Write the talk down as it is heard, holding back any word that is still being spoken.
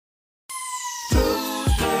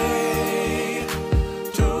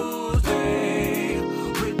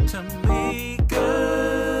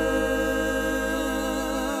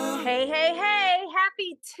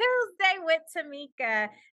Tuesday with Tamika.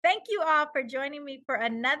 Thank you all for joining me for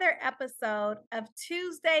another episode of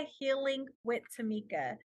Tuesday Healing with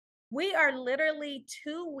Tamika. We are literally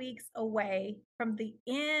 2 weeks away from the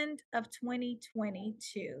end of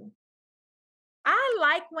 2022. I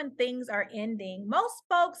like when things are ending. Most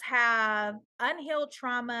folks have unhealed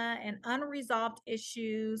trauma and unresolved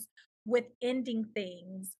issues with ending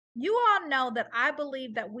things. You all know that I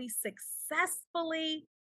believe that we successfully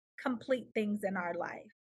complete things in our life.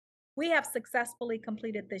 We have successfully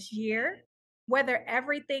completed this year. Whether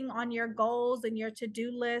everything on your goals and your to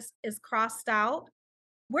do list is crossed out,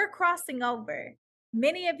 we're crossing over.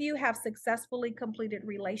 Many of you have successfully completed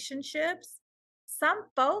relationships. Some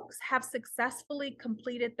folks have successfully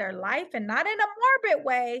completed their life and not in a morbid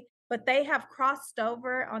way, but they have crossed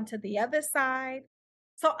over onto the other side.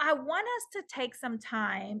 So I want us to take some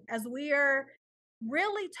time as we are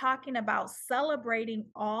really talking about celebrating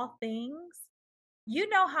all things. You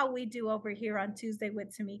know how we do over here on Tuesday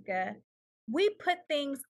with Tamika. We put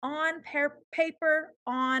things on paper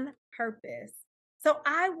on purpose. So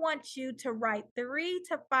I want you to write 3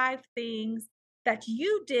 to 5 things that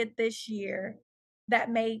you did this year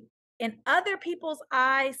that may, in other people's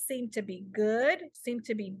eyes, seem to be good, seem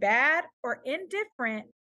to be bad, or indifferent,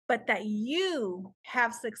 but that you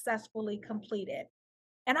have successfully completed.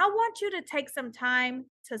 And I want you to take some time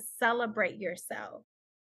to celebrate yourself.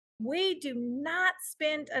 We do not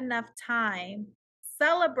spend enough time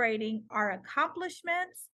celebrating our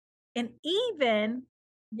accomplishments and even,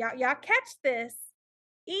 y'all catch this,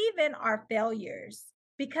 even our failures,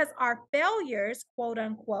 because our failures, quote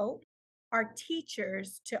unquote, are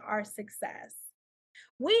teachers to our success.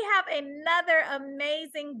 We have another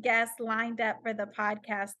amazing guest lined up for the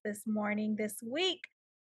podcast this morning, this week.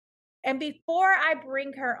 And before I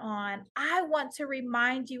bring her on, I want to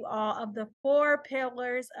remind you all of the 4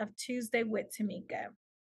 pillars of Tuesday with Tamika.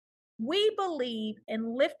 We believe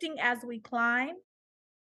in lifting as we climb,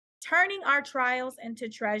 turning our trials into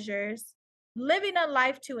treasures, living a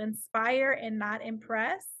life to inspire and not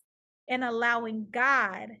impress, and allowing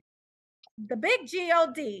God, the big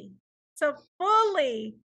God, to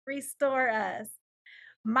fully restore us.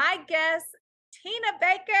 My guest, Tina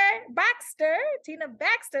Baxter,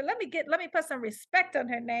 let me put some respect on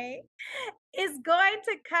her name, is going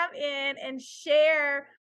to come in and share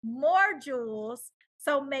more jewels.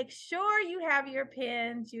 So make sure you have your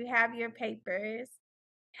pens, you have your papers.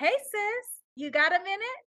 Hey sis, you got a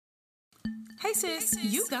minute? Hey sis,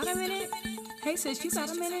 you got a minute? Hey sis, you got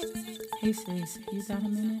a minute? Hey sis, you got a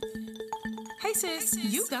minute? Hey sis,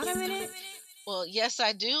 you got a minute? Well, yes,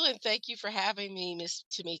 I do. And thank you for having me, Miss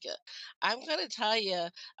Tamika. I'm going to tell you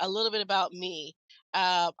a little bit about me.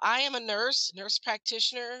 I am a nurse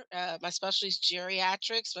practitioner. My specialty is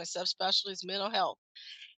geriatrics. My subspecialty is mental health.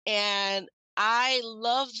 And I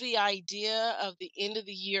love the idea of the end of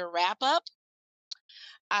the year wrap up.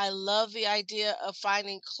 I love the idea of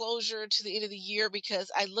finding closure to the end of the year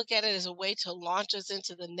because I look at it as a way to launch us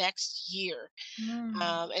into the next year.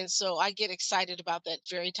 Mm, And so I get excited about that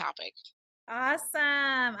very topic.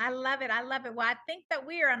 awesome. I love it. I love it. Well, I think that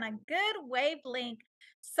we are on a good wavelength.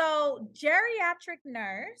 So, geriatric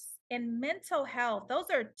nurse and mental health, those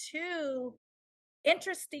are two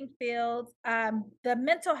interesting fields. The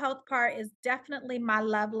mental health part is definitely my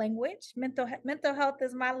love language. Mental health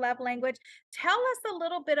is my love language. Tell us a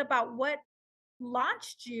little bit about what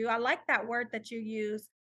launched you. I like that word that you use.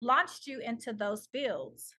 Launched you into those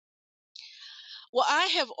fields. Well, I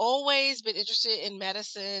have always been interested in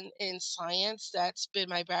medicine and science. That's been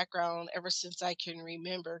my background ever since I can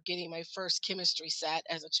remember getting my first chemistry set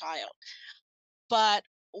as a child. But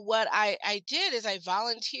what I did is I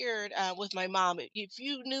volunteered with my mom. If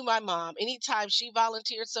you knew my mom, anytime she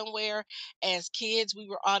volunteered somewhere as kids, we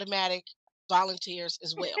were automatic volunteers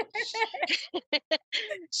as well.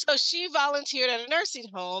 So she volunteered at a nursing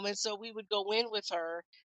home, and so we would go in with her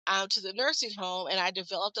to the nursing home, and I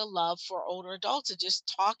developed a love for older adults and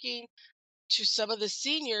just talking to some of the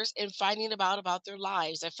seniors and finding about their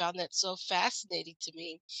lives. I found that so fascinating to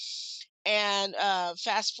me. And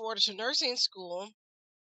fast forward to nursing school,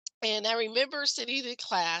 and I remember sitting in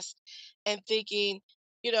class and thinking,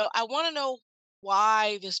 I want to know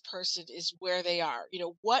why this person is where they are.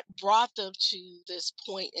 What brought them to this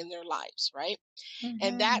point in their lives, right?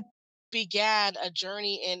 And that Mhm, began a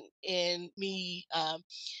journey in me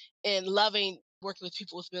in loving working with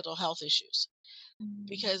people with mental health issues, mm,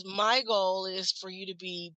 because my goal is for you to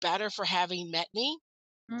be better for having met me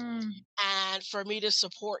mm, and for me to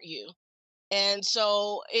support you. And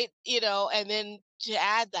so and then to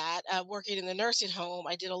add that, working in the nursing home,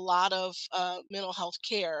 I did a lot of mental health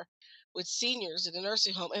care with seniors in a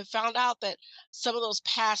nursing home and found out that some of those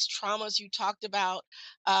past traumas you talked about,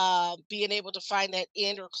 being able to find that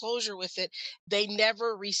end or closure with it, they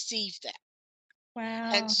never received that.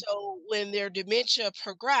 And Wow. so when their dementia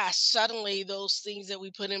progressed, suddenly those things that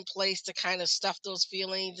we put in place to kind of stuff those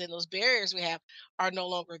feelings and those barriers we have are no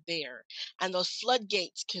longer there. And those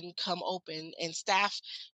floodgates can come open, and staff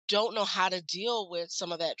don't know how to deal with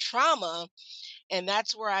some of that trauma. And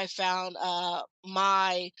that's where I found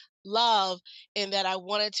my love, in that I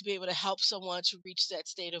wanted to be able to help someone to reach that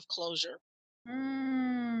state of closure.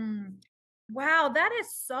 Mm. Wow, that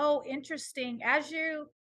is so interesting. As you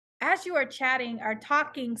are chatting, are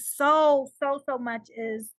talking, so much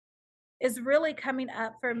is really coming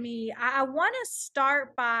up for me. I want to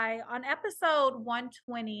start by on episode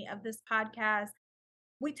 120 of this podcast,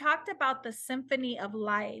 we talked about the symphony of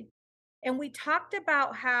life. And we talked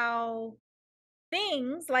about how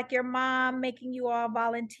things like your mom making you all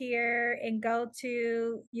volunteer and go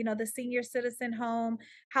to, the senior citizen home,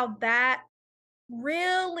 how that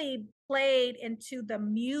really played into the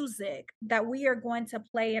music that we are going to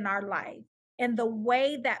play in our life and the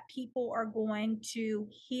way that people are going to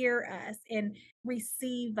hear us and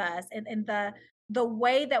receive us and the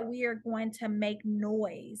way that we are going to make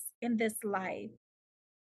noise in this life.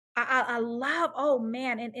 I love, oh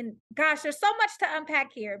man, and gosh, there's so much to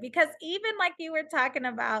unpack here because even like you were talking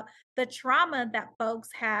about the trauma that folks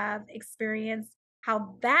have experienced,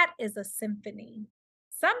 how that is a symphony.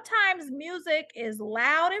 Sometimes music is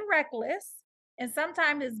loud and reckless, and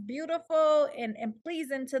sometimes it's beautiful and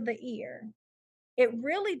pleasing to the ear. It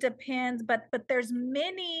really depends, but there's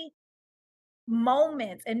many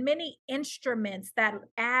moments and many instruments that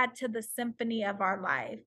add to the symphony of our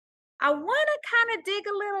life. I want to kind of dig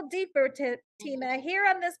a little deeper to Tina. Mhm. Here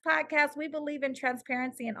on this podcast, we believe in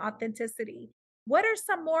transparency and authenticity. What are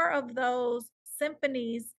some more of those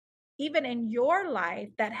symphonies, even in your life,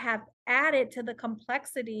 that have added to the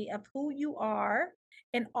complexity of who you are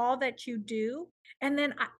and all that you do? And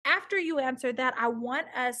then after you answer that, I want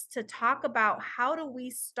us to talk about how do we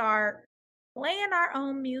start playing our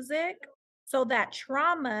own music so that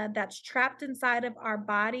trauma that's trapped inside of our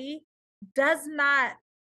body does not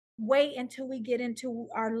wait until we get into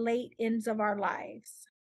our late ends of our lives.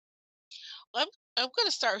 I'm, I'm going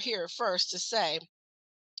to start here first to say,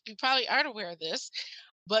 you probably aren't aware of this,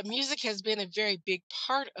 but music has been a very big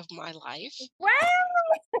part of my life. Wow!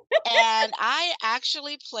 And I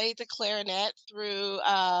actually played the clarinet through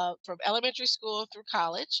from elementary school through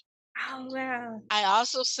college. Oh, wow. I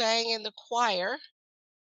also sang in the choir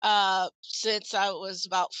since I was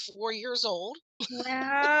about 4 years old,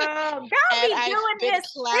 Wow. God and be I've doing been his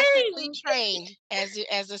classically thing. trained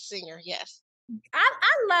as a singer. Yes.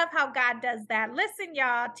 I love how God does that. Listen,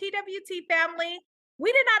 y'all, TWT family,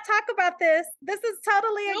 we did not talk about this. This is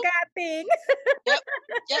totally a Nope. God thing. Yep.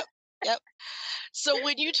 Yep. Yep. So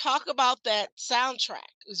when you talk about that soundtrack,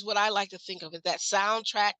 is what I like to think of, it that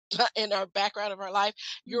soundtrack in our background of our life.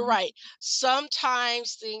 You're Mhm. right.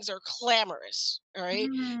 Sometimes things are clamorous. All right.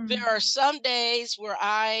 There Mm. are some days where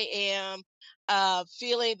I am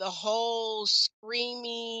feeling the whole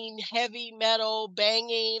screaming, heavy metal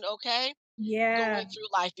banging. Okay. Yeah. Going through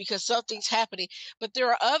life because something's happening. But there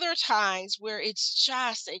are other times where it's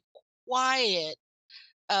just a quiet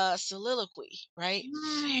soliloquy, right?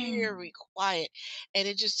 Mm. Very quiet, and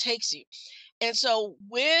it just takes you. And so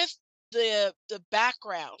with the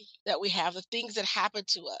background that we have, the things that happen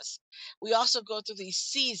to us, we also go through these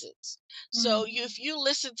seasons. So Mm. if you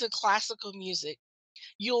listen to classical music,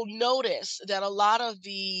 you'll notice that a lot of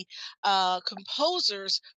the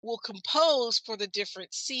composers will compose for the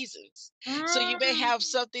different seasons. So you may Mm. have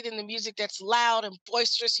something in the music that's loud and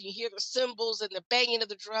boisterous, and you hear the cymbals and the banging of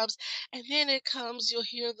the drums, and then it comes, you'll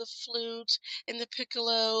hear the flute and the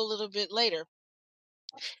piccolo a little bit later,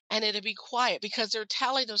 and it'll be quiet because they're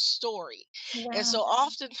telling a story. And Wow. so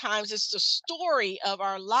oftentimes it's the story of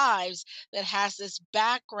our lives that has this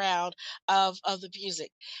background of the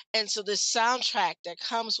music. And so this soundtrack that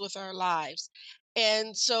comes with our lives.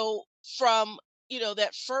 And so from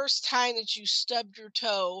that first time that you stubbed your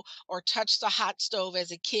toe or touched the hot stove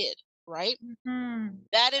as a kid, right? Mhm.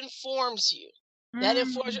 That informs you. That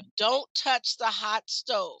informs you. Mm. Don't touch the hot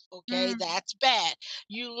stove. Okay. Mm. That's bad.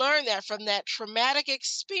 You learn that from that traumatic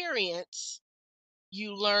experience.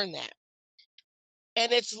 You learn that.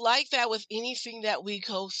 And it's like that with anything that we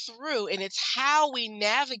go through. And it's how we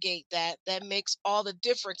navigate that that makes all the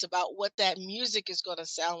difference about what that music is going to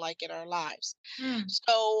sound like in our lives. Mm.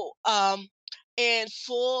 So, in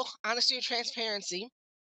full honesty and transparency,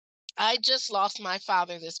 I just lost my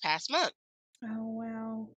father this past month. Oh,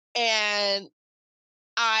 wow. And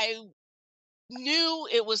I knew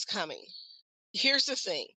it was coming. Here's the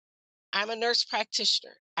thing. I'm a nurse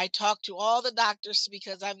practitioner. I talk to all the doctors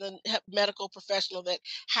because I'm the medical professional that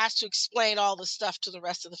has to explain all the stuff to the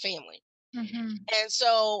rest of the family. Mhm. And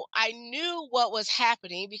so I knew what was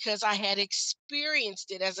happening because I had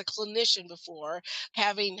experienced it as a clinician before,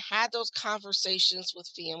 having had those conversations with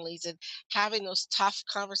families and having those tough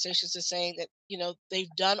conversations and saying that,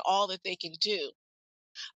 they've done all that they can do.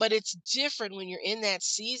 But it's different when you're in that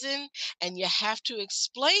season and you have to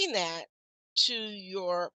explain that to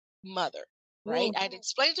your mother, right? Ooh, I'd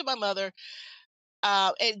explain to my mother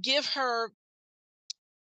and give her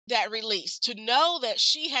that release to know that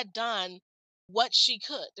she had done what she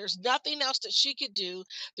could. There's nothing else that she could do.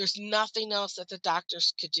 There's nothing else that the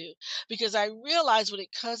doctors could do. Because I realize when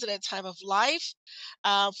it comes to that time of life,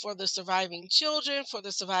 for the surviving children, for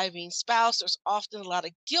the surviving spouse, there's often a lot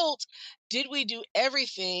of guilt. Did we do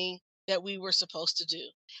everything that we were supposed to do?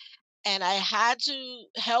 And I had to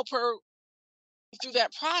help her through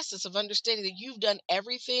that process of understanding that you've done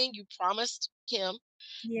everything you promised him.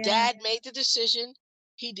 yeah, Dad made the decision.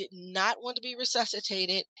 He did not want to be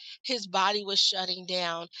resuscitated. His body was shutting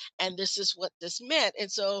down, and this is what this meant.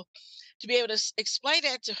 And so, to be able to explain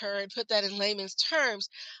that to her and put that in layman's terms,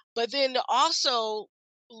 but then to also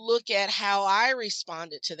look at how I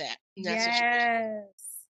responded to that in that situation.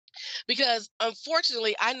 yes. Because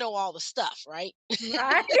unfortunately, I know all the stuff, right?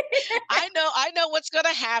 Right. I know what's going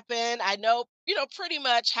to happen. I know, pretty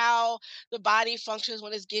much how the body functions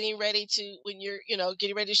when it's getting ready to when you're,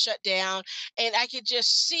 getting ready to shut down, and I could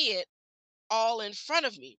just see it all in front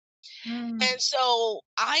of me. Mm, And so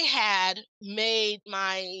I had made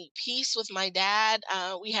my peace with my dad.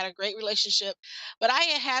 We had a great relationship, but I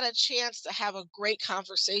had had a chance to have a great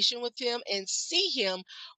conversation with him and see him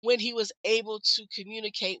when he was able to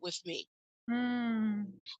communicate with me.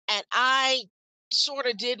 mm, And I sort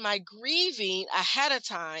of did my grieving ahead of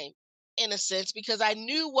time, in a sense, because I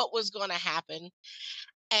knew what was going to happen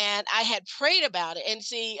and I had prayed about it. And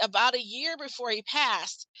see, about a year before he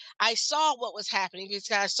passed, I saw what was happening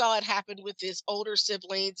because I saw it happen with his older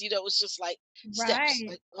siblings. It was just like steps, right.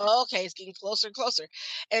 like, oh, okay, it's getting closer and closer.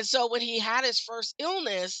 And so when he had his first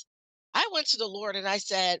illness, I went to the Lord and I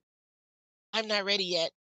said, I'm not ready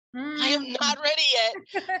yet. I am Mm. not ready yet.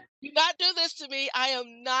 Do not do this to me. I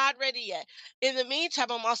am not ready yet. In the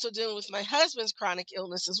meantime, I'm also dealing with my husband's chronic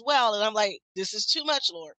illness as well. And I'm like, this is too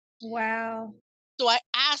much, Lord. Wow. So I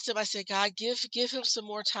asked him, I said, God, give him some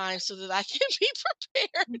more time so that I can be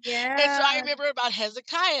prepared. And so Yeah, I remember about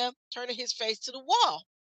Hezekiah turning his face to the wall.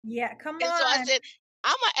 yeah, come And so I on. said,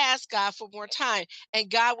 I'm gonna ask God for more time. And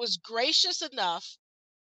God was gracious enough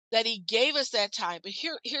that he gave us that time. But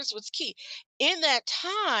here's what's key. In that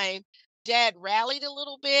time, dad rallied a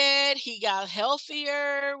little bit. He got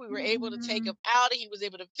healthier. We were able to take him Mhm. out. He was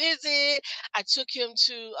able to visit. I took him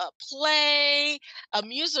to a play, a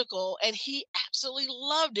musical, and he absolutely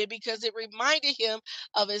loved it because it reminded him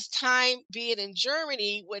of his time being in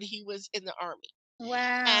Germany when he was in the army.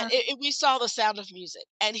 And Wow. we saw The Sound of Music,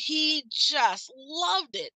 and he just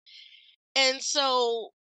loved it. And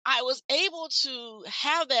so I was able to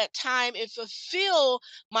have that time and fulfill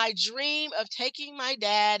my dream of taking my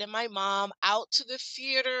dad and my mom out to the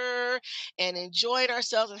theater and enjoying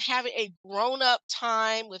ourselves and having a grown up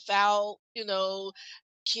time without,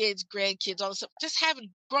 kids, grandkids, all this stuff, just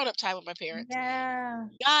having grown up time with my parents. Yeah.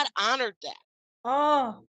 God honored that.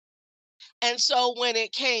 Oh, And so when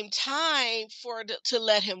it came time to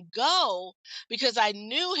let him go, because I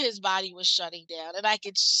knew his body was shutting down and I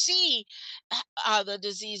could see the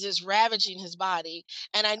diseases ravaging his body,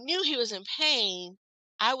 and I knew he was in pain,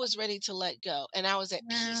 I was ready to let go, and I was at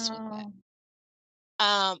peace with that.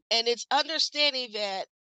 wow. And it's understanding that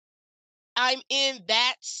I'm in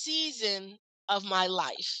that season of my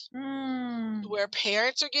life Mm. where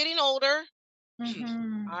parents are getting older.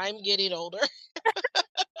 Mhm. I'm getting older.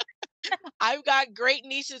 I've got great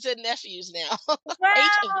nieces and nephews now,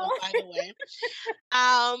 8 of Wow. them, by the way.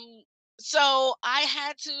 Um, so I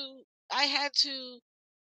had to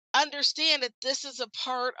understand that this is a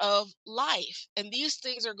part of life and these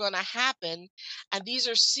things are going to happen and these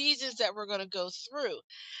are seasons that we're going to go through.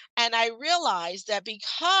 And I realized that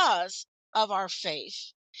because of our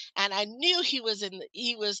faith, and I knew he was in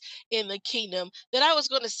the kingdom, that I was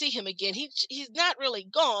going to see him again. He's not really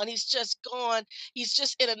gone. He's just gone. He's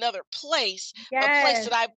just in another place, a place Yes.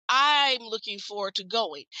 that I'm looking forward to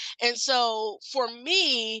going. And so for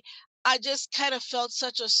me, I just kind of felt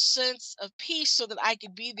such a sense of peace so that I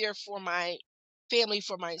could be there for my family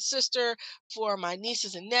for my sister, for my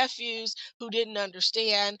nieces and nephews who didn't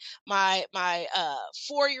understand, my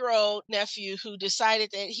 4-year-old nephew who decided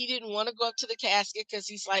that he didn't want to go up to the casket because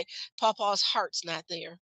he's like, Papa's heart's not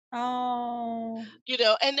there, Oh,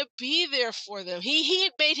 and to be there for them. He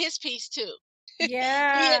had made his peace too.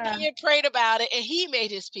 yeah, He had prayed about it and he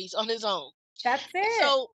made his peace on his own. that's And it.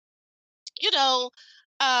 so, you know,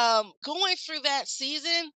 going through that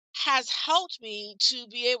season has helped me to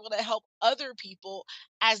be able to help other people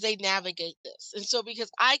as they navigate this. And so,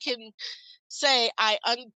 because I can say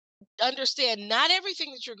understand not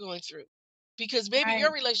everything that you're going through, because maybe your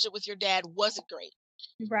Right, relationship with your dad wasn't great.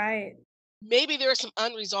 right. Maybe there are some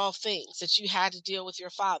unresolved things that you had to deal with your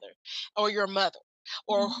father or your mother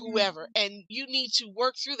or Mhm. whoever, and you need to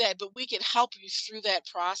work through that, but we can help you through that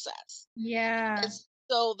process. And Yeah,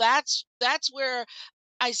 so that's where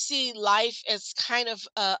I see life as kind of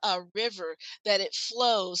a river that it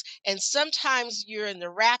flows, and sometimes you're in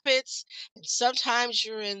the rapids, and sometimes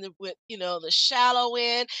you're in the with the shallow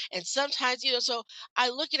end, and sometimes So I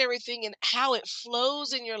look at everything and how it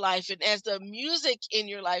flows in your life, and as the music in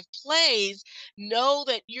your life plays, know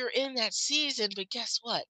that you're in that season. But guess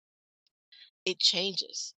what? It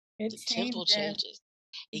changes. it The tempo changes. changes.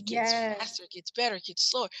 It gets Yes, faster, it gets better, it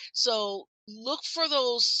gets slower. So look for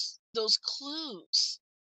those clues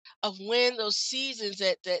of when those seasons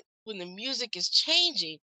that when the music is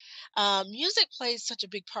changing. Music plays such a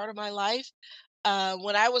big part of my life.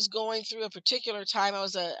 When I was going through a particular time, I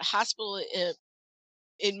was a hospital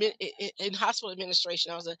in hospital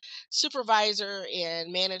administration. I was a supervisor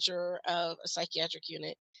and manager of a psychiatric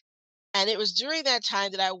unit, and it was during that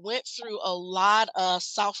time that I went through a lot of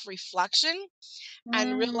self reflection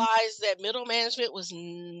and mm. realized that middle management was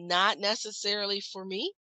not necessarily for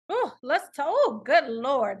me. Ooh, oh, good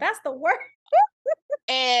Lord, that's the worst.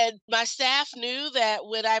 And my staff knew that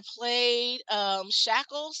when I played,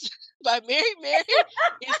 Shackles by Mary Mary,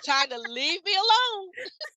 "It's time to leave me alone.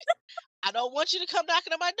 I don't want you to come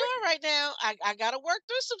knocking on my door right now. I gotta work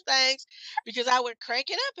through some things," because I would crank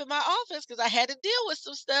it up in my office because I had to deal with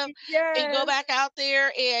some stuff, and go Yes, back out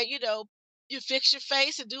there and, you fix your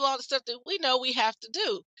face and do all the stuff that we know we have to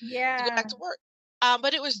do to go yeah, back to work.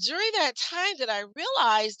 But it was during that time that I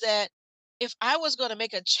realized that if I was gonna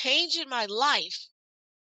make a change in my life,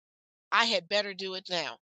 I had better do it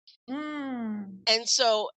now. mm. And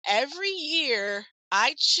so every year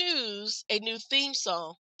I choose a new theme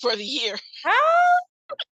song for the year. Oh,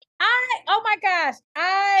 oh my gosh,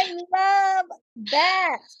 I love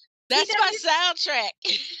that. That's my TW soundtrack.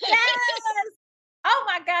 Yes! Oh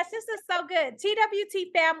my gosh, this is so good.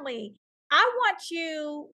 TWT family, I want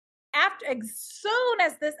you after as soon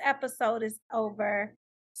as this episode is over,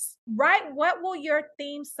 write what will your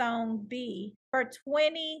theme song be for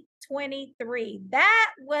 2023.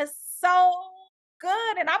 That was so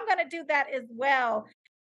good, and I'm gonna do that as well.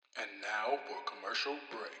 And now for a commercial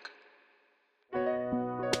break.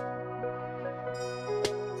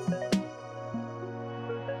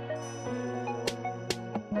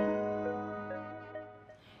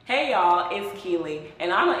 Hey y'all, it's Keely,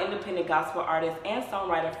 and I'm an independent gospel artist and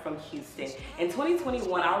songwriter from Houston. In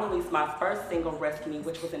 2021, I released my first single, Rescue Me,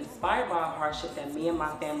 which was inspired by a hardship that me and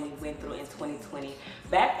my family went through in 2020.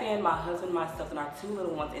 Back then, my husband, myself, and our two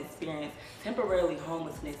little ones experienced temporarily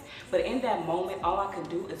homelessness. But in that moment, all I could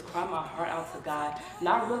do is cry my heart out to God,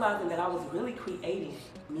 not realizing that I was really creating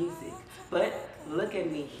music. But look at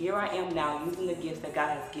me, here I am now using the gifts that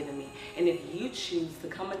God has given me. And if you choose to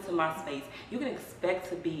come into my space, you can expect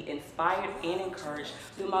to be inspired and encouraged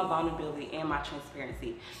through my vulnerability and my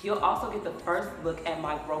transparency. You'll also get the first look at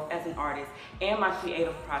my growth as an artist and my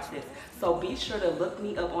creative process. So be sure to look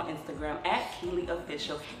me up on Instagram at Keely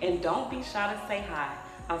Official, and don't be shy to say hi.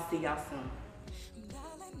 I'll see y'all soon.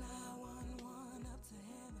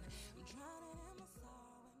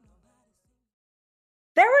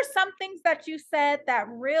 There were some things that you said that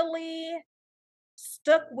really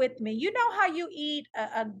stuck with me. You know how you eat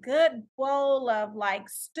a good bowl of like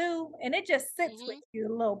stew and it just sits with Hmm. you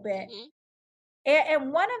a little bit. Hmm.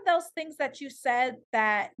 And one of those things that you said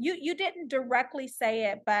that you didn't directly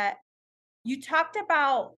say it, but you talked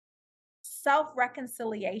about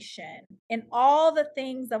self-reconciliation in all the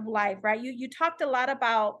things of life, right? You talked a lot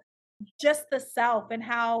about just the self and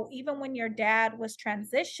how even when your dad was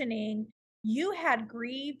transitioning, you had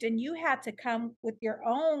grieved and you had to come with your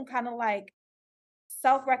own kind of like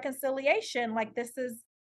self-reconciliation, like this is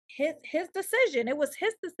his decision. It was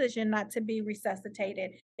his decision not to be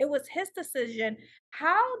resuscitated. It was his decision.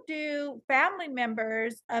 How do family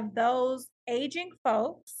members of those aging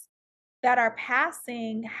folks that are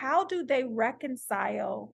passing, how do they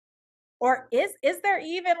reconcile Or is there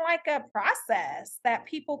even like a process that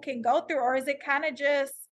people can go through, or is it kind of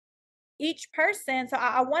just each person? So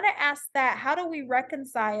I want to ask that. How do we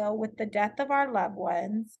reconcile with the death of our loved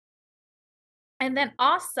ones? And then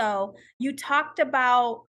also, you talked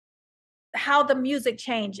about how the music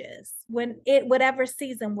changes when it whatever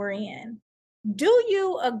season we're in. Do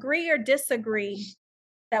you agree or disagree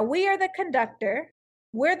that we are the conductor?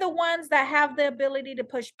 We're the ones that have the ability to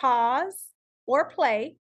push pause or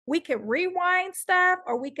play. We could rewind stuff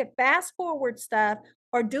or we could fast forward stuff,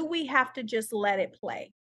 or do we have to just let it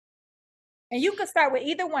play? And you could start with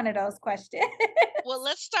either one of those questions. Well,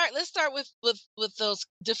 let's start with those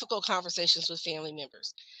difficult conversations with family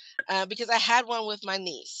members, because I had one with my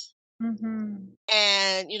niece, Mhm.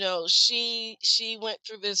 and she went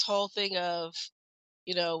through this whole thing of,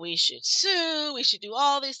 we should sue, we should do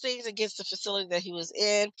all these things against the facility that he was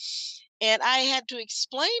in. And I had to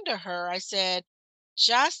explain to her, I said,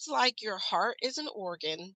 just like your heart is an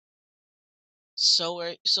organ, so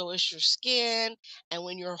is your skin. And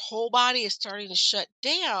when your whole body is starting to shut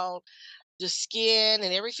down, the skin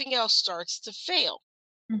and everything else starts to fail.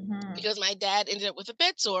 Mhm. Because my dad ended up with a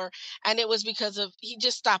bed sore, and it was because of he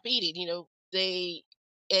just stopped eating.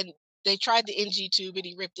 And they tried the NG tube and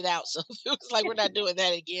he ripped it out. So it was like, we're not doing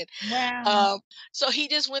that again. Wow. Um, so he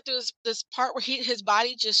just went through this part where his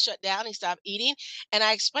body just shut down. He stopped eating. And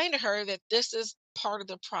I explained to her that this is part of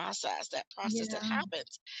the process, that process that Yeah.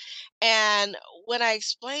 happens. And when I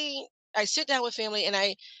sit down with family and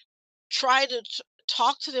I try to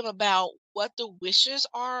talk to them about what the wishes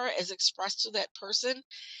are as expressed to that person.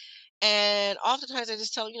 And oftentimes I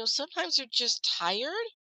just tell them, sometimes they're just tired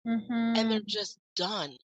and they're Mhm. just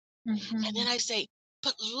done. And then Mhm. I say,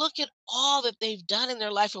 but look at all that they've done in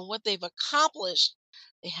their life and what they've accomplished.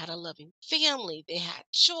 They had a loving family, they had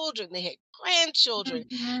children, they had grandchildren.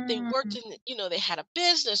 They worked Mhm. they had a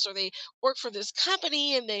business, or they worked for this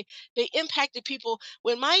company, and they impacted people.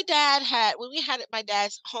 When we had my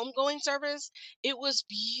dad's homegoing service, it was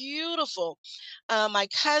beautiful. My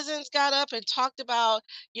cousins got up and talked about,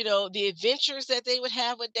 the adventures that they would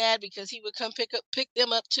have with dad, because he would come pick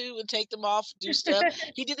them up too and take them off, do stuff.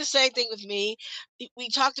 He did the same thing with me. We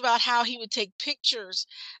talked about how he would take pictures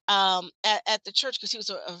at the church, because he was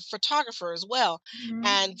a photographer as well, Mhm.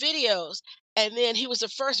 and videos. And then he was the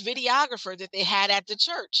first videographer that they had at the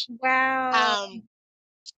church. Wow. Um,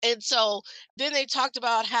 and so then they talked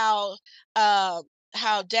about uh,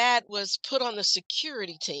 how dad was put on the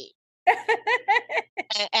security team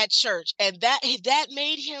at church, and that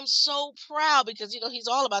made him so proud, because he's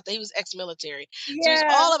all about that. He was ex-military, so he's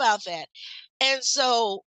Yeah. all about that. And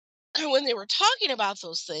so when they were talking about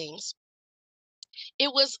those things,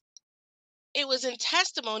 it was it was in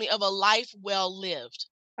testimony of a life well lived.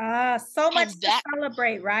 So much And to that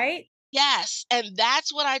celebrate, right? Yes, and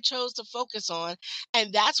that's what I chose to focus on,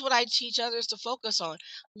 and that's what I teach others to focus on.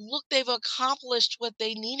 Look, they've accomplished what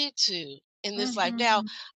they needed to in this life. Now, Mhm.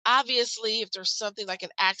 obviously, if there's something like an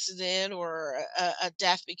accident or a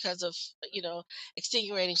death because of,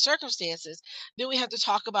 extenuating circumstances, then we have to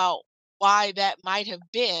talk about why that might have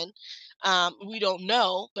been. We don't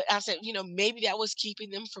know, but I said, maybe that was keeping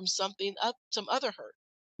them from some other hurt.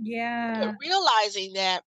 But Yeah. realizing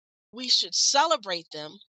that we should celebrate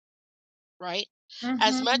them, right?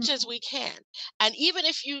 As much Mhm. as we can. And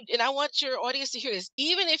I want your audience to hear this,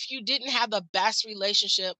 even if you didn't have the best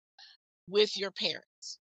relationship with your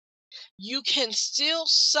parents, you can still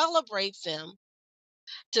celebrate them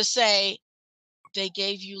to say they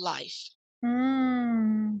gave you life,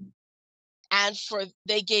 Mm. and for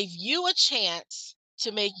they gave you a chance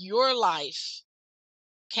to make your life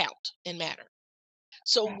count and matter.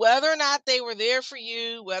 So whether or not they were there for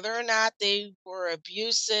you, whether or not they were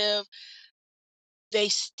abusive, they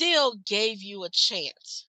still gave you a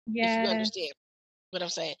chance, if you Yes. understand what I'm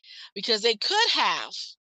saying. Because they could have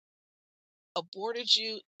aborted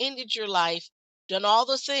you, ended your life, done all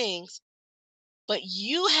those things, but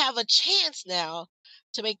you have a chance now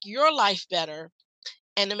to make your life better,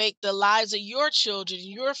 and to make the lives of your children,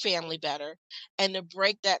 your family better, and to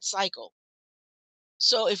break that cycle.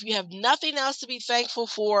 So if you have nothing else to be thankful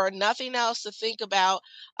for, nothing else to think about,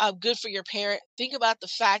 good for your parent, think about the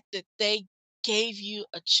fact that they gave you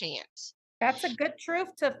a chance, That's a good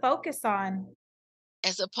truth to focus on.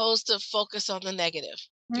 as opposed to focus on the negative,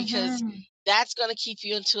 because Mhm. that's going to keep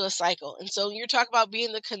you into a cycle. And so you're talking about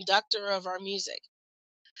being the conductor of our music.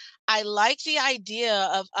 I like the idea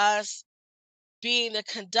of us being the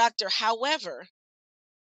conductor. However,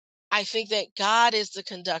 I think that God is the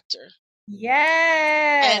conductor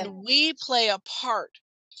Yes. and we play a part.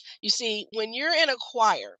 You see, when you're in a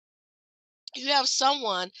choir, you have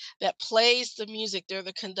someone that plays the music, they're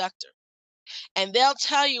the conductor. And they'll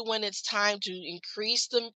tell you when it's time to increase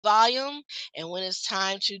the volume and when it's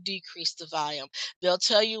time to decrease the volume. They'll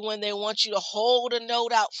tell you when they want you to hold a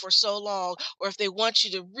note out for so long, or if they want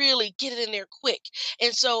you to really get it in there quick.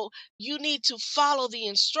 And so you need to follow the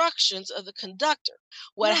instructions of the conductor.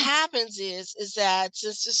 What Mm. happens is that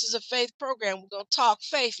since this is a faith program, we're going to talk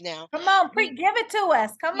faith now. Come on, We give it to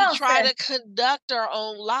us. Come we on, try sis. to conduct our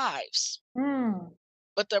own lives, Mm.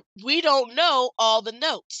 but we don't know all the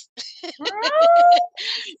notes.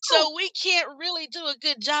 Mm. So we can't really do a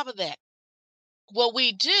good job of that. What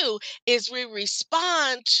we do is we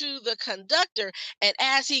respond to the conductor, and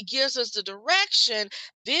as he gives us the direction,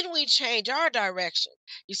 then we change our direction.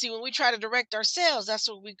 You see, when we try to direct ourselves, that's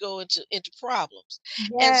when we go into problems.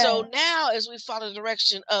 And so Yes. now, as we follow the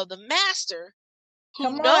direction of the master, who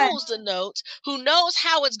Come on. knows the notes, who knows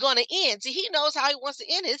how it's going to end. See, he knows how he wants to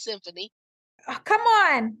end his symphony. Come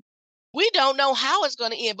on. We don't know how it's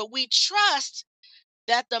going to end, but we trust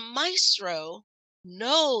that the maestro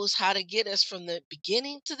knows how to get us from the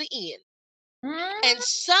beginning to the end. And Mm.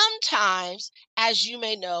 sometimes, as you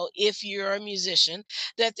may know, if you're a musician,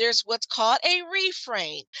 that there's what's called a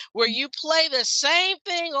refrain, where you play the same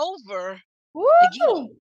thing over again.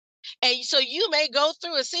 Woo! And so you may go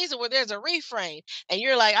through a season where there's a refrain, and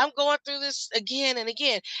you're like, I'm going through this again and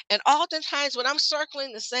again. And oftentimes, when I'm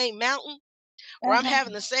circling the same mountain or I'm Uh-huh.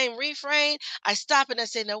 having the same refrain, I stop and I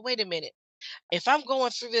say, no, wait a minute. If I'm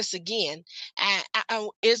going through this again,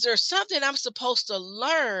 is there something I'm supposed to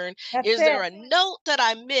learn? That's Is there it. a note that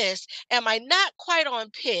I missed? Am I not quite on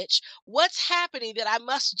pitch? What's happening that I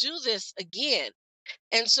must do this again?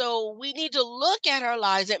 And so we need to look at our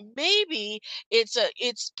lives that maybe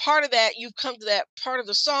it's part of that. You've come to that part of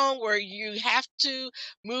the song where you have to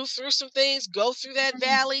move through some things, go through that Mm.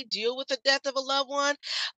 valley, deal with the death of a loved one,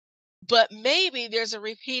 but maybe there's a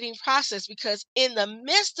repeating process because in the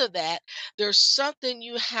midst of that, there's something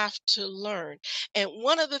you have to learn. And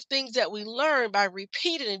one of the things that we learn by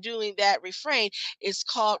repeating and doing that refrain is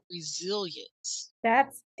called resilience.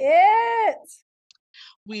 That's it.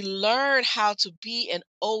 We learn how to be an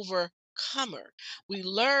overcomer. We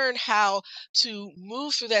learn how to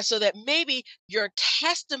move through that so that maybe your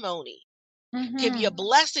testimony can be a Mhm.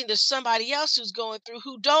 blessing to somebody else who's going through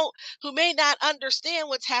who may not understand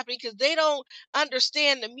what's happening because they don't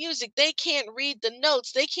understand the music. They can't read the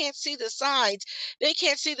notes, they can't see the signs, they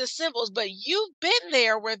can't see the symbols, but you've been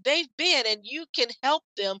there where they've been and you can help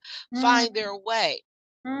them find Mm. their way.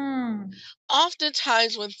 Mm.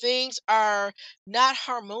 Oftentimes when things are not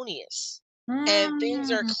harmonious and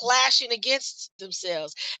things are Mm. clashing against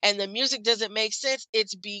themselves and the music doesn't make sense,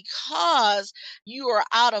 it's because you are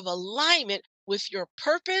out of alignment with your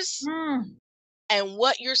purpose Mm. and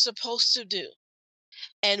what you're supposed to do.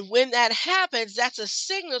 And when that happens, that's a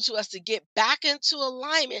signal to us to get back into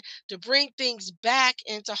alignment to bring things back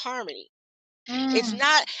into harmony. Mm.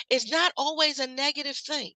 It's not always a negative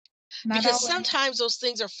thing Not because always. sometimes those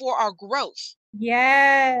things are for our growth.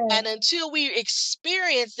 And Yes. until we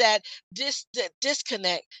experience that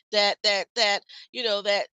disconnect, that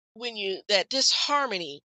that when you that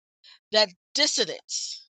disharmony, that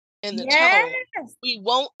dissonance in the tone, Yes. we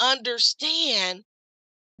won't understand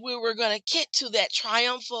where we're going to get to that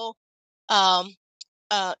triumphal um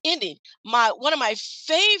ending. My One of my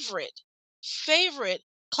favorite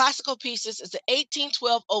classical pieces is the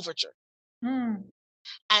 1812 overture. Mm.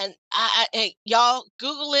 And hey, y'all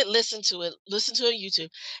Google it, listen to it on YouTube.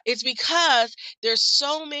 It's because there's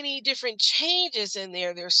so many different changes in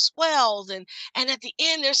there. There's swells, and at the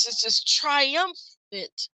end there's this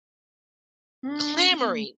triumphant Mm.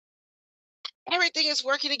 clamoring. Everything is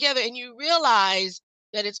working together, and you realize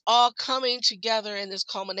that it's all coming together in this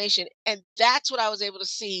culmination. And that's what I was able to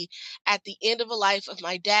see at the end of a life of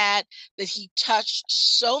my dad, that he touched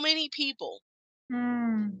so many people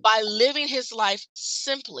Mm. by living his life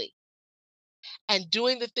simply and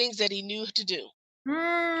doing the things that he knew to do.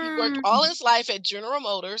 He worked all Mm. his life at General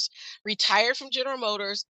Motors, retired from General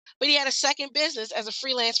Motors, but he had a second business as a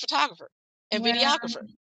freelance photographer and Wow. videographer.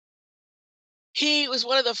 He was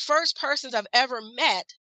one of the first persons I've ever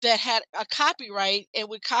met that had a copyright and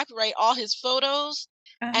would copyright all his photos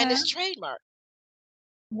and his Uh-huh. trademark.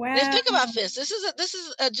 And Wow. think about this. This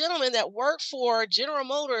is a gentleman that worked for General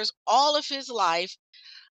Motors all of his life,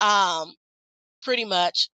 um, pretty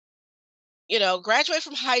much. Graduated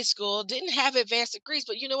from high school, didn't have advanced degrees,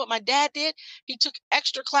 but you know what my dad did? He took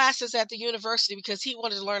extra classes at the university because he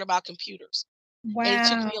wanted to learn about computers, and he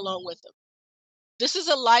took Wow. me along with him. This is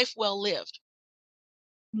a life well lived.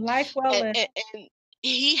 Life well And, lived. and, and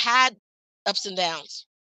he had ups and downs.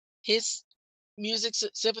 His music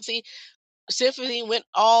symphony went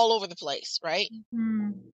all over the place, right?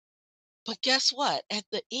 Mm. But guess what? At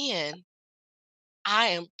the end, I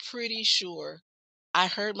am pretty sure I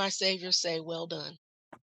heard my Savior say, "Well done."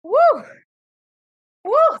 Woo!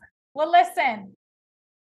 Woo! Well, listen,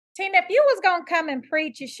 Tina, if you was gonna come and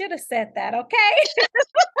preach, you should have said that, okay?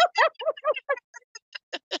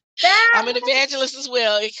 That I'm an evangelist as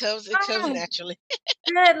well. It comes was naturally.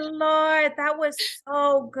 good Lord, that was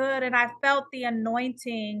so good, and I felt the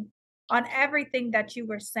anointing on everything that you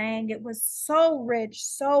were saying. It was so rich,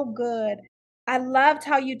 so good. I loved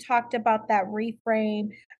how you talked about that reframe.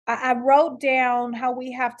 I wrote down how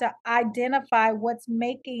we have to identify what's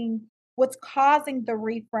causing the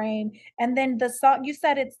reframe, and then the song you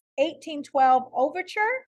said it's 1812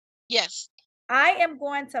 Overture? Yes. I am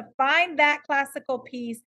going to find that classical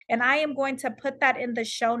piece and I am going to put that in the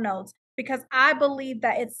show notes because I believe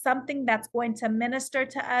that it's something that's going to minister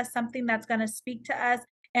to us, something that's going to speak to us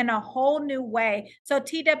in a whole new way. So,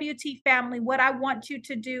 TWT family, what I want you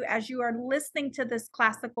to do as you are listening to this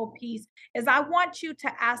classical piece is I want you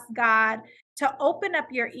to ask God to open up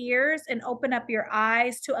your ears and open up your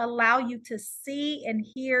eyes to allow you to see and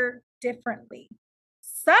hear differently.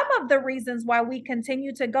 Some of the reasons why we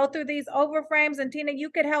continue to go through these overframes, and Tina,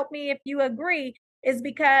 you could help me if you agree, is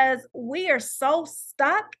because we are so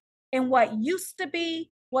stuck in what used to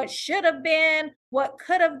be, what should have been, what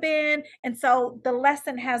could have been. And so the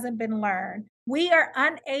lesson hasn't been learned. We are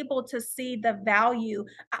unable to see the value.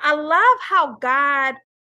 I love how God,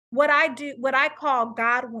 what I call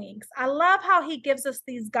God winks. I love how he gives us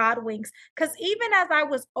these God winks. Because even as I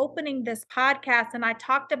was opening this podcast and I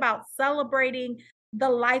talked about celebrating the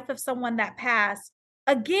life of someone that passed.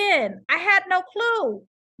 Again, I had no clue.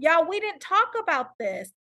 Y'all, we didn't talk about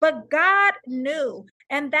this, but God knew.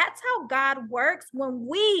 And that's how God works when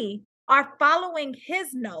we are following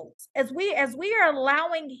his notes. As we are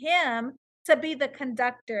allowing him to be the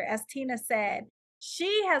conductor, as Tina said.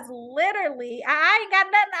 She has literally, I ain't got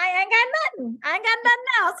nothing. I ain't got nothing. I ain't got nothing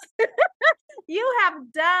else. You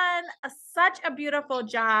have done such a beautiful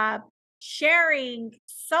job sharing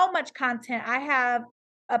so much content. I have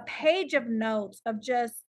a page of notes of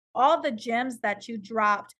just all the gems that you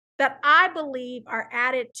dropped that I believe are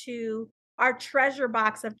added to our treasure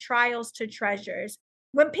box of trials to treasures.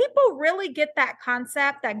 When people really get that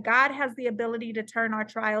concept that God has the ability to turn our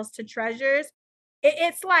trials to treasures,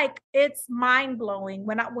 it's like it's mind blowing.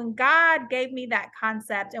 When God gave me that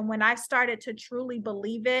concept and when I started to truly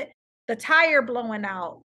believe it, the tire blowing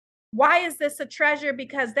out. Why is this a treasure?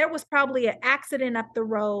 Because there was probably an accident up the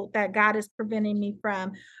road that God is preventing me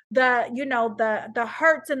from. The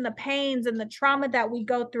hurts and the pains and the trauma that we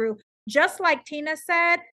go through. Just like Tina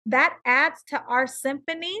said, that adds to our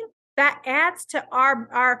symphony. That adds to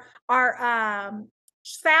our soundtrack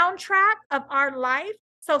of our life.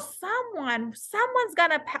 So someone's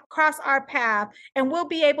gonna cross our path, and we'll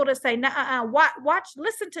be able to say, "Nah, watch,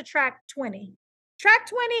 listen to track 20. Track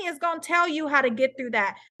 20 is going to tell you how to get through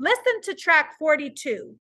that. Listen to track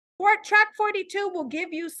 42. Track 42 will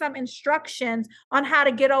give you some instructions on how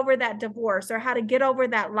to get over that divorce or how to get over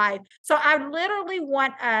that life. So I literally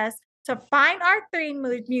want us to find our theme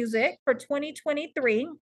music for 2023.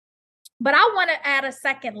 But I want to add a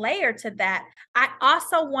second layer to that. I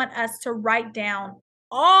also want us to write down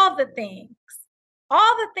all the things,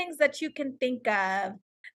 all the things that you can think of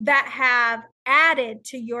that have added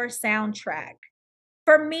to your soundtrack.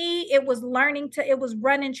 For me, it was running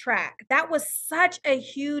track. That was such a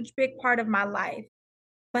huge, big part of my life.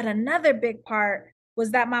 But another big part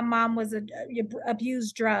was that my mom was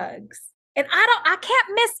abused drugs. And I can't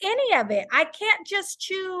miss any of it. I can't just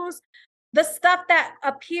choose the stuff that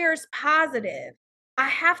appears positive. I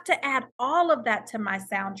have to add all of that to my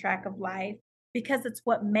soundtrack of life because it's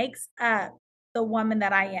what makes up the woman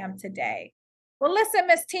that I am today. Well, listen,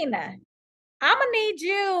 Miss Tina, I'm gonna need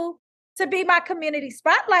you to be my community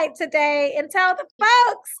spotlight today and tell the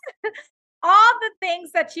folks all the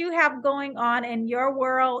things that you have going on in your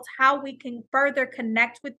world, how we can further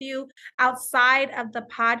connect with you outside of the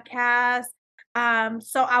podcast.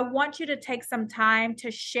 So I want you to take some time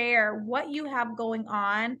to share what you have going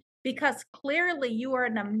on because clearly you are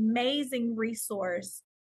an amazing resource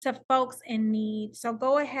to folks in need. So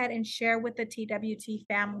go ahead and share with the TWT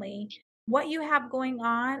family what you have going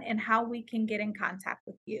on and how we can get in contact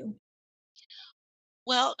with you.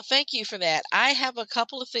 Well, thank you for that. I have a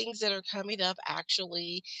couple of things that are coming up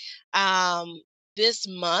actually. Um, this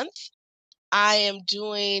month, I am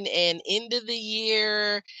doing an end of the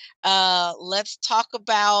year, let's talk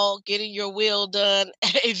about getting your will done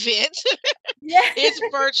event. Yeah. It's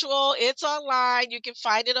virtual, it's online. You can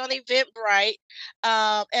find it on Eventbrite.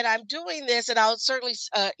 And I'm doing this, and I'll certainly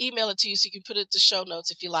email it to you so you can put it to show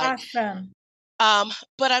notes if you like. Awesome.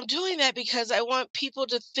 But I'm doing that because I want people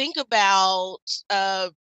to think about uh,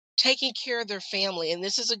 taking care of their family. And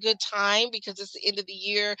this is a good time because it's the end of the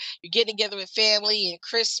year. You're getting together with family and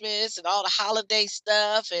Christmas and all the holiday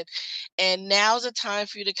stuff. And now's the time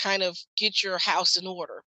for you to kind of get your house in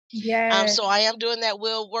order. Yes, So I am doing that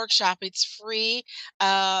will workshop. It's free.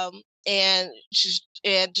 And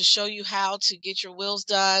to show you how to get your wills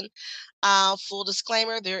done. Full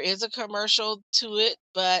disclaimer, there is a commercial to it,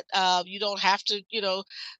 but you don't have to,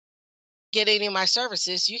 get any of my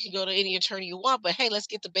services. You can go to any attorney you want, but hey, let's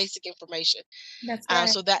get the basic information. that's right.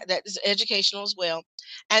 So that is educational as well.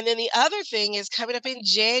 And then the other thing is coming up in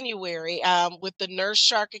January with the Nurse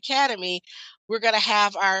Shark Academy. We're going to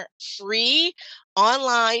have our free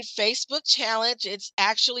online Facebook challenge. It's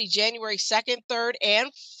actually January 2nd, 3rd, and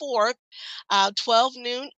 4th, 12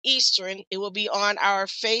 noon Eastern. It will be on our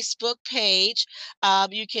Facebook page.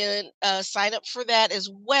 You can sign up for that as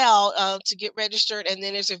well to get registered. And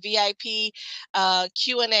then there's a VIP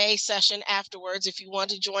Q&A session afterwards if you want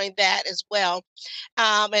to join that as well.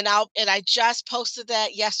 And I just posted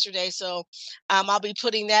that yesterday, so I'll be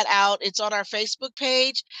putting that out. It's on our Facebook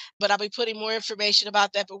page, but I'll be putting more information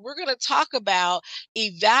about that. But we're going to talk about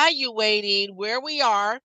evaluating where we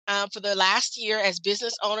are. For the last year as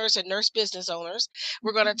business owners and nurse business owners,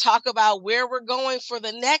 we're going to talk about where we're going for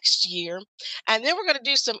the next year. And then we're going to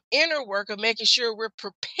do some inner work of making sure we're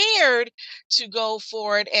prepared to go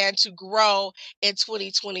forward and to grow in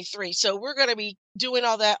 2023. So we're going to be doing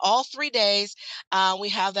all that all 3 days. We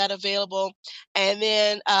have that available. And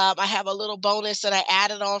then I have a little bonus that I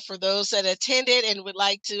added on for those that attended and would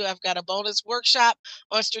like to. I've got a bonus workshop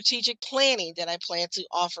on strategic planning that I plan to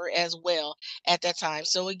offer as well at that time.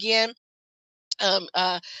 So, again, um,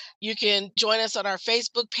 uh, you can join us on our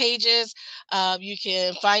Facebook pages. You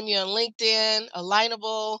can find me on LinkedIn,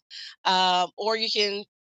 Alignable, or you can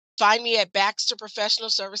find me at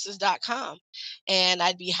baxterprofessionalservices.com, and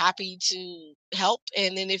I'd be happy to help.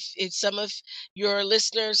 And then if some of your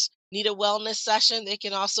listeners need a wellness session, they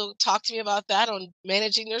can also talk to me about that on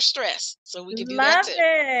managing their stress. So we can do that Love too.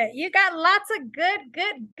 it. You got lots of good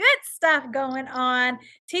stuff going on.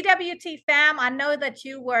 TWT fam, I know that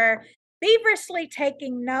you were feverishly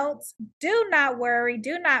taking notes. Do not worry,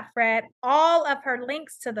 do not fret. All of her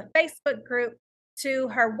links to the Facebook group, to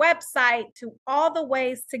her website, to all the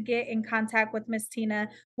ways to get in contact with Miss Tina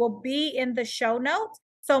will be in the show notes.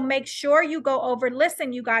 So make sure you go over.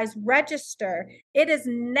 Listen, you guys, register. It is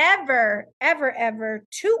never, ever, ever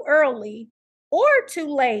too early or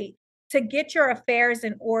too late to get your affairs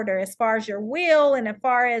in order as far as your will and as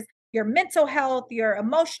far as your mental health, your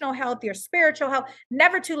emotional health, your spiritual health.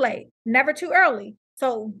 Never too late, never too early.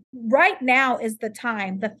 So, right now is the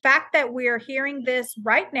time. The fact that we're hearing this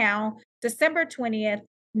right now, December 20th,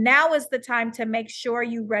 now is the time to make sure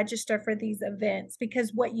you register for these events,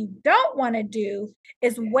 because what you don't want to do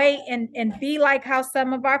is wait and be like how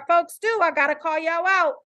some of our folks do. I got to call y'all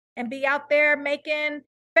out and be out there making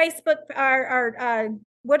Facebook or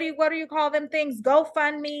what do you call them things?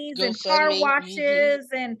 GoFundMe's and car GoFundMe. washes,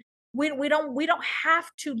 and we don't have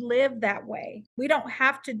to live that way. We don't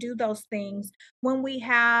have to do those things when we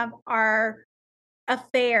have our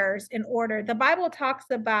affairs in order. The Bible talks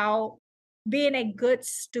about being a good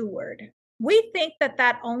steward. We think that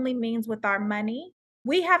that only means with our money.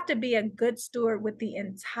 We have to be a good steward with the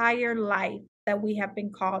entire life that we have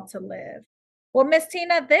been called to live. Well, Miss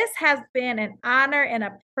Tina, this has been an honor and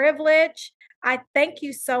a privilege. I thank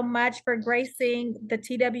you so much for gracing the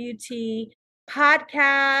TWT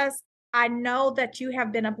podcast. I know that you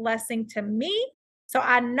have been a blessing to me. So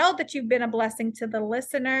I know that you've been a blessing to the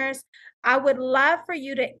listeners. I would love for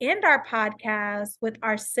you to end our podcast with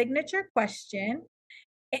our signature question.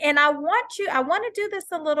 And I want to do this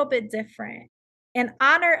a little bit different. In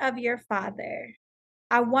honor of your father,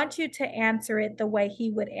 I want you to answer it the way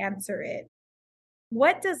he would answer it.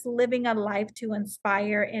 What does living a life to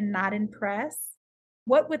inspire and not impress?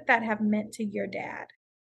 What would that have meant to your dad?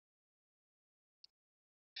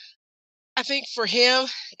 I think for him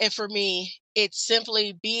and for me, it's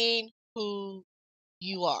simply being who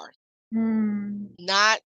you are, Mm,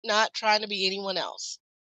 not trying to be anyone else,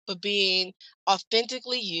 but being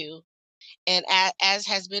authentically you. And as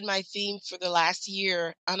has been my theme for the last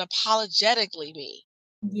year, unapologetically me.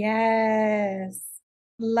 yes.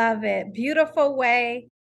 Love it. Beautiful way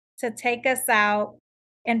to take us out.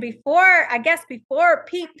 And before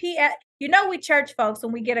we church folks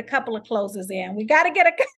when we get a couple of closes in. We got to get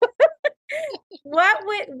a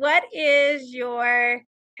what is your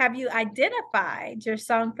have you identified your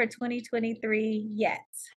song for 2023 yet?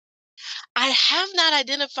 I have not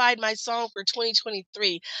identified my song for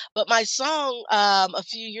 2023, but my song a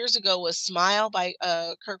few years ago was "Smile" by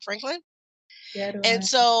Kirk Franklin. Good And one.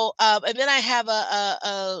 so, and then I have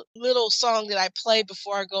a little song that I play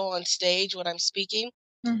before I go on stage when I'm speaking,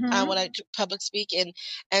 when Mhm. I public speak,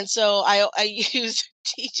 and so I use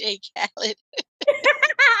DJ Khaled.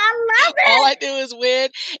 I love All it. I do is win.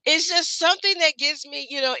 It's just something that gives me,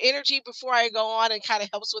 energy before I go on and kind of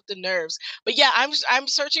helps with the nerves. But yeah, I'm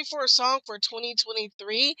searching for a song for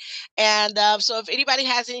 2023, and so if anybody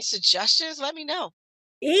has any suggestions, let me know.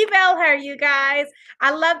 Email her, you guys.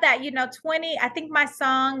 I love that. 20, I think my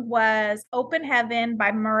song was Open Heaven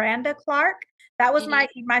by Miranda Clark. That was Hmm.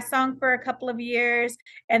 my song for a couple of years.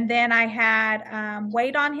 And then I had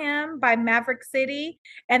Wait on Him by Maverick City.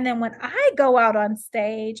 And then when I go out on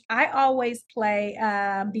stage, I always play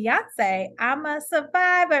Beyonce. I'm a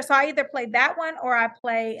survivor. So I either play that one or I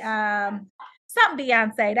play something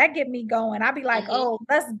Beyonce. That get me going. I'll be like, Hmm. oh,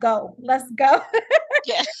 let's go. Let's go.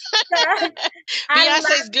 Yeah, I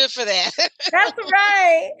Beyonce's good for that. that's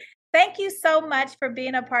right. Thank you so much for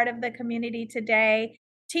being a part of the community today.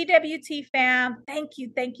 TWT fam, thank you,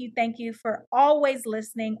 thank you, thank you for always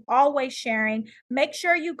listening, always sharing. Make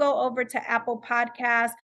sure you go over to Apple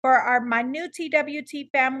Podcasts for my new TWT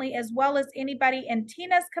family, as well as anybody in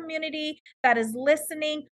Tina's community that is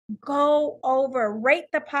listening. Go over, rate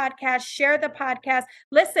the podcast, share the podcast.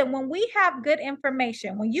 Listen, when we have good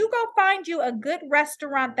information, when you go find you a good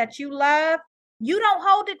restaurant that you love, you don't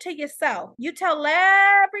hold it to yourself. You tell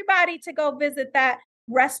everybody to go visit that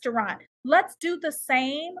restaurant. Let's do the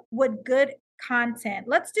same with good content.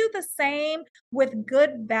 Let's do the same with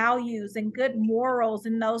good values and good morals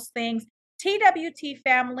and those things. TWT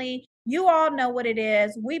family, you all know what it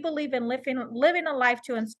is. We believe in living a life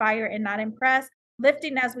to inspire and not impress,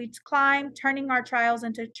 lifting as we climb, turning our trials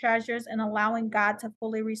into treasures, and allowing God to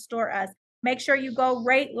fully restore us. Make sure you go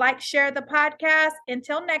rate, like, share the podcast.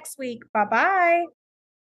 Until next week, bye bye.